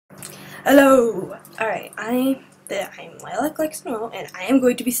Hello! Alright, I'm LILAC Plays Minencraft, and I am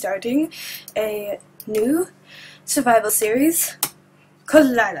going to be starting a new survival series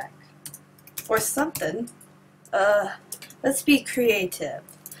called LILAC. Or something. Let's be creative.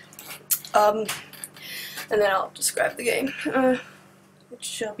 And then I'll describe the game. It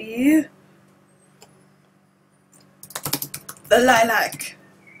shall be the LILAC.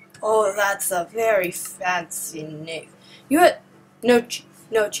 Oh, that's a very fancy name. You had no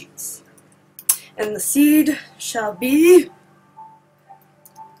cheats. And the seed shall be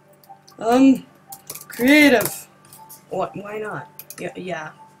creative. What? Why not?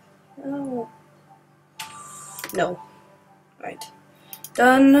 Yeah. Oh. No. Right.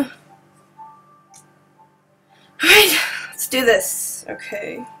 Done. Alright, let's do this.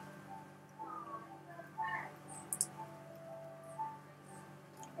 Okay.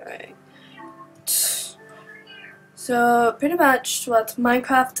 Alright. So pretty much what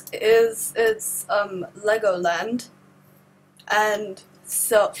Minecraft is Legoland. And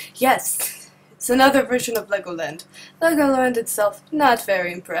so yes, it's another version of Legoland. Legoland itself, not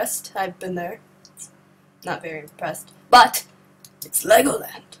very impressed. I've been there. Not very impressed. But it's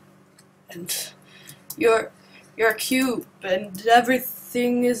Legoland. And you're a cube and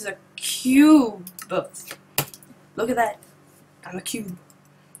everything is a cube. Look at that. I'm a cube.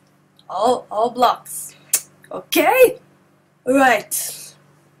 All blocks. Okay? Alright.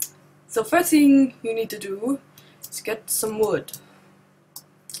 So first thing you need to do is get some wood.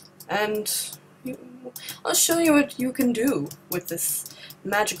 And I'll show you what you can do with this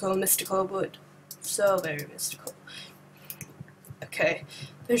magical, mystical wood. So very mystical. Okay.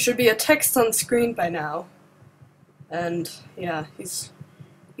 There should be a text on screen by now. And yeah, he's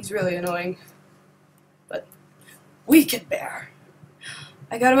really annoying. But we can bear.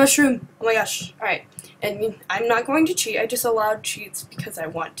 I got a mushroom. Oh my gosh. Alright. And I'm not going to cheat. I just allowed cheats because I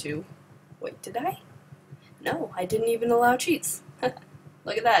want to. Wait, did I? No, I didn't even allow cheats.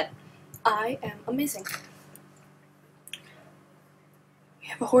 Look at that. I am amazing. We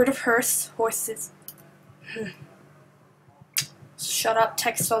have a horde of horses. Shut up,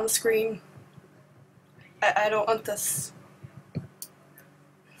 text on the screen. I don't want this.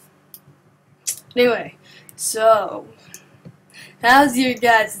 Anyway, so how's your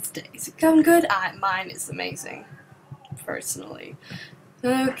guys' day? Is it going good? Mine is amazing, personally.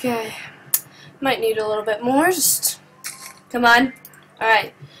 Okay, might need a little bit more. Just come on. All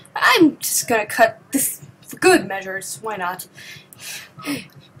right, I'm just gonna cut this for good measures. Why not?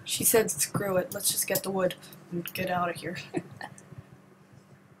 She said, "Screw it. Let's just get the wood and get out of here."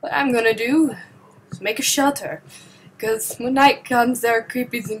 What I'm gonna do is make a shelter, because when night comes, there are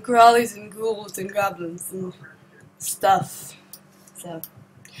creepies and crawlies and ghouls and goblins and stuff. So,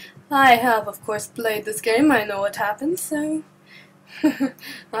 I have, of course, played this game. I know what happens, so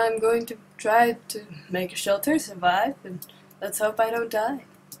I'm going to try to make a shelter, survive, and let's hope I don't die.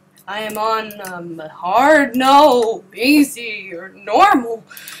 I am on hard, no, easy, or normal,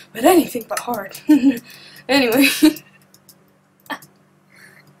 but anything but hard. Anyway, I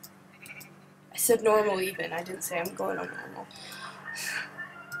said normal even. I didn't say I'm going on normal.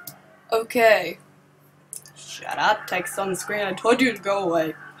 Okay. Shut up, text on the screen. I told you to go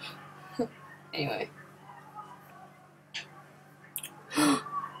away. Anyway. Look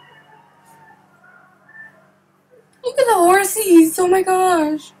at the horsies! Oh my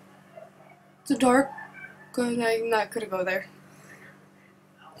gosh! It's dark. I'm not gonna go there.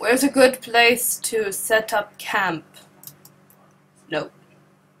 Where's a good place to set up camp? Nope.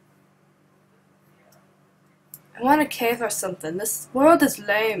 I want a cave or something. This world is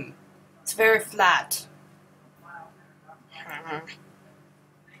lame. It's very flat. I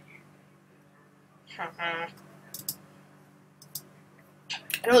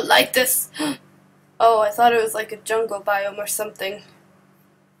don't like this. Oh, I thought it was like a jungle biome or something.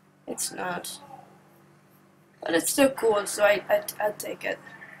 It's not. But it's still cool, so I'd take it.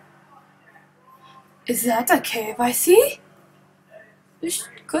 Is that a cave I see? This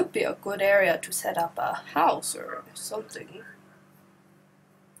could be a good area to set up a house or something.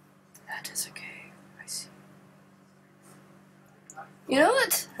 That is a cave. I see. You know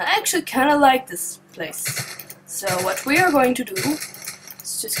what? I actually kind of like this place. So what we are going to do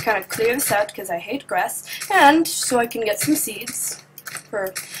is just kind of clear this out because I hate grass, and so I can get some seeds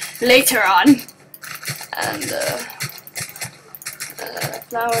for later on. And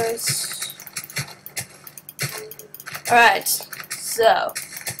flowers. Alright, so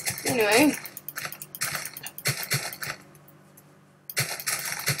anyway.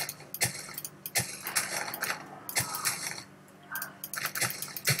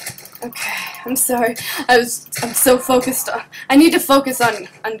 Okay, I'm sorry. I was I'm so focused on. I need to focus on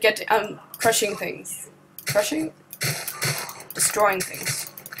crushing things. Destroying things.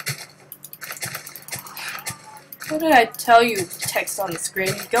 What did I tell you? Text on the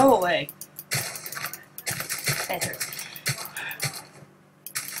screen. Go away. Better.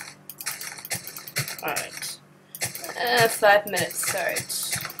 Alright. 5 minutes.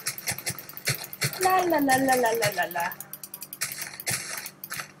 Alright. La la la la la la la la.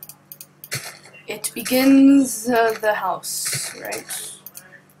 It begins the house, right?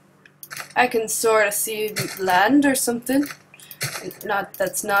 I can sort of see land or something.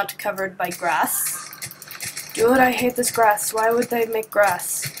 That's not covered by grass. Dude, I hate this grass. Why would they make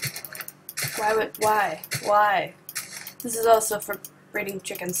grass? Why? This is also for breeding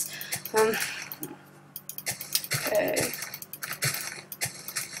chickens. Okay.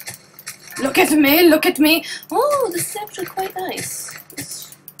 Look at me! Oh, this is actually quite nice.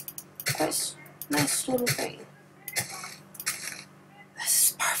 It's quite nice little thing. This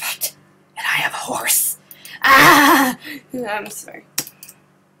is perfect. And I have a horse. Ah! I'm sorry.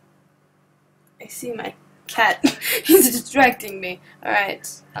 I see my cat. He's distracting me.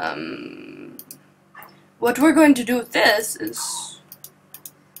 Alright. What we're going to do with this is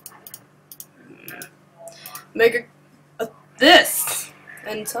make this.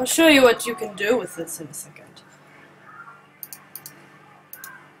 And I'll show you what you can do with this in a second.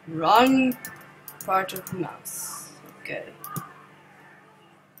 Wrong part of the mouse. Okay.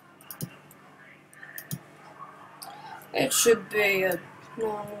 It should be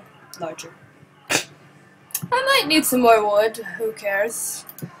no, larger. I might need some more wood. Who cares?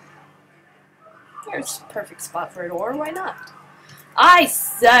 Here's a perfect spot for a door. Why not? I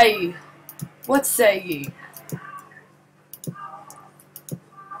say. What say ye?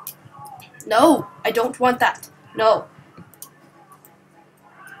 No, I don't want that. No.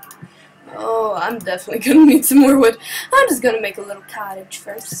 Oh, I'm definitely gonna need some more wood. I'm just gonna make a little cottage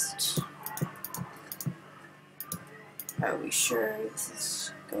first. Are we sure this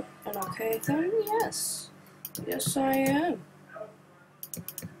is an okay thing? Yes. Yes, I am.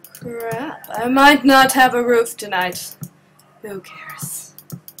 Crap. I might not have a roof tonight. Who cares?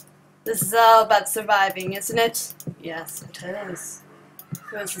 This is all about surviving, isn't it? Yes, it is.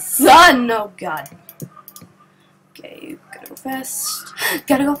 Where's the sun? Oh, God. Okay, gotta go fast.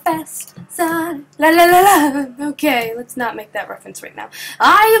 Gotta go fast. Sun. La la la la. Okay, let's not make that reference right now.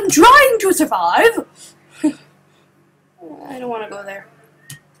 I am trying to survive. I don't want to go there.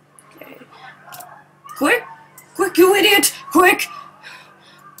 Okay. Quick! Quick, you idiot! Quick!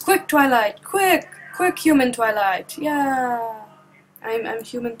 Quick, Twilight! Quick! Quick, human Twilight! Yeah! I'm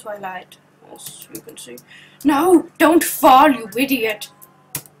human Twilight, as you can see. No! Don't fall, you idiot!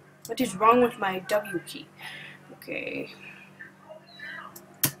 What is wrong with my W key? Okay.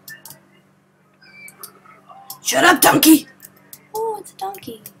 Shut up, donkey! Oh, it's a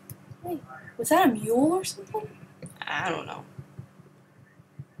donkey. Wait, was that a mule or something? I don't know.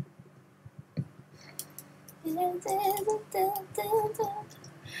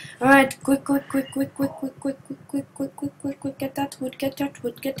 Alright, quick, get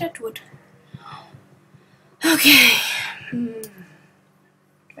that wood. Okay.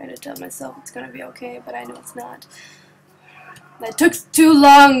 Trying to tell myself it's gonna be okay, but I know it's not. It took too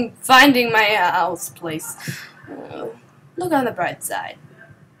long finding my house place. Look on the bright side.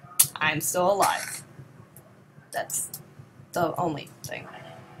 I'm still alive. That's the only thing.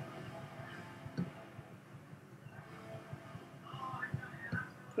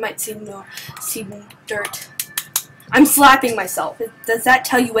 Might see dirt. I'm slapping myself. Does that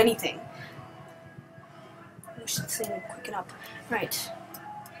tell you anything? We should say it quicken up. Right.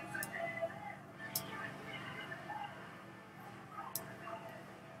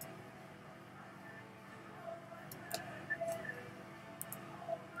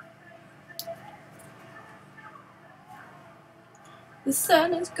 The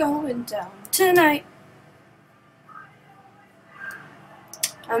sun is going down tonight.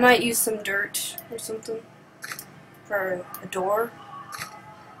 I might use some dirt or something for a door.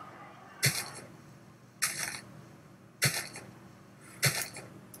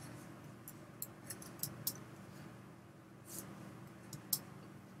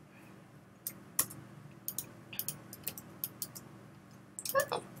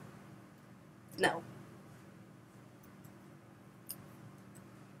 Oh. No.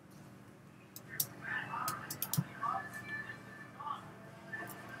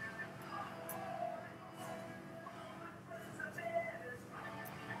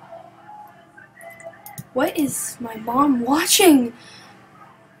 What is my mom watching?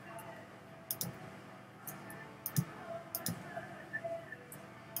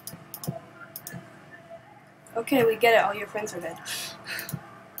 Okay, we get it. All your friends are dead.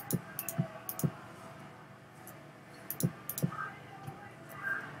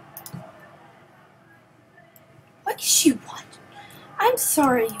 What does she want? I'm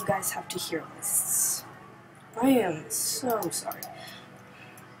sorry you guys have to hear this. I am so sorry.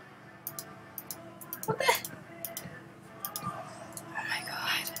 What the? Oh my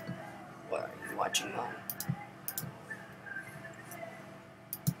god. What are you watching, Mom?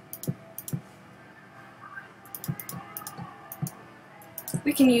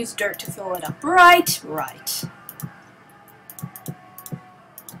 We can use dirt to fill it up. Right, right.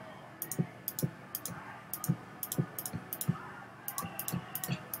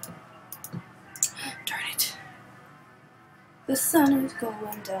 Darn it. The sun is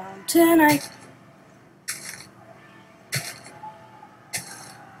going down tonight.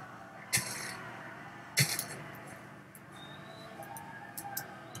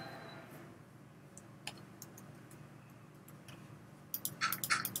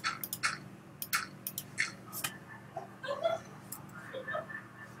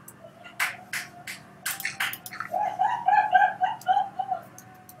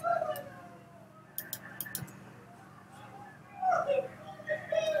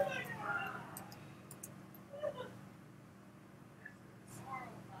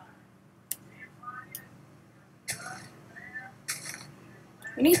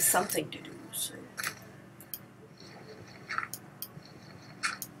 We need something to do, so.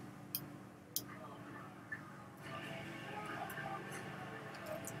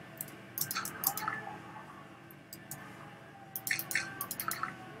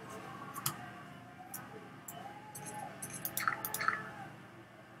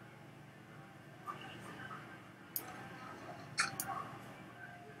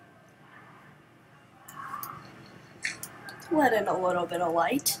 Let in a little bit of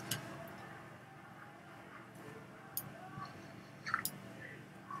light.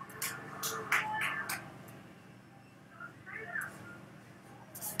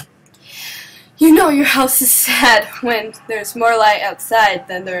 You know your house is sad when there's more light outside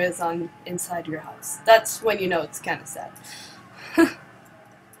than there is inside your house. That's when you know it's kind of sad.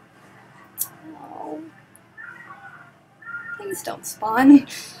 Oh. Please don't spawn.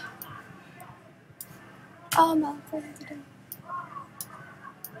 Oh, no, president.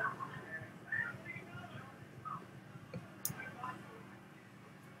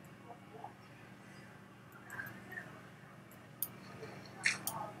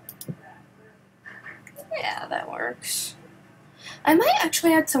 Yeah, that works. I might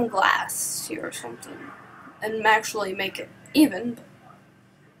actually add some glass here or something and actually make it even, but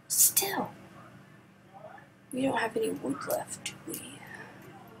still. We don't have any wood left, do we?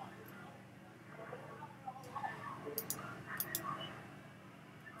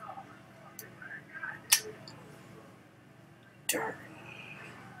 Darn.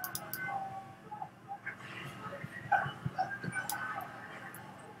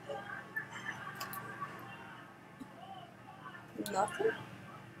 Nothing?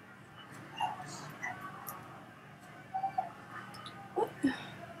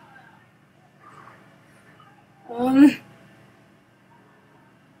 What?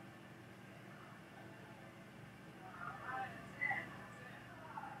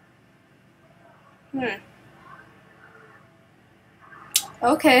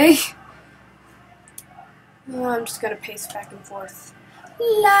 Okay. Oh, I'm just gonna pace back and forth.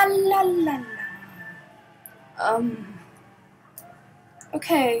 La la la la.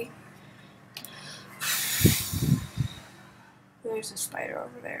 Okay. There's a spider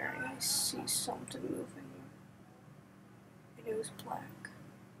over there. I see something moving. And it was black.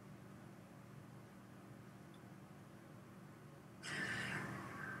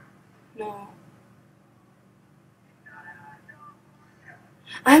 No.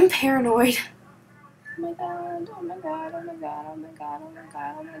 I'm paranoid. Oh my god, oh my god, oh my god, oh my god, oh my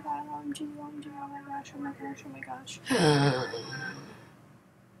god, oh my god, OMG, OMG, oh my gosh, oh my gosh, oh my gosh.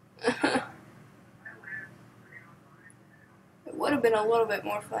 It would have been a little bit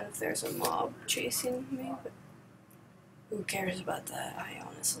more fun if there's a mob chasing me, but who cares about that? I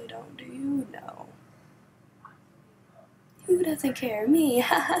honestly don't. Do you? No. Who doesn't care? Me.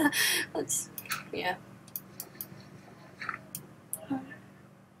 Yeah.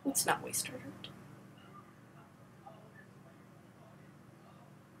 Let's not waste our dirt.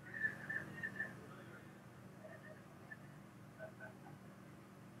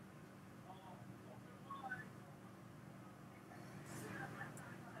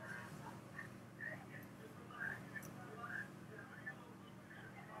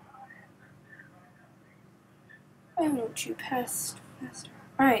 Why don't you pass faster?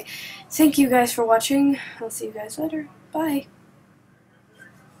 Alright, thank you guys for watching. I'll see you guys later. Bye.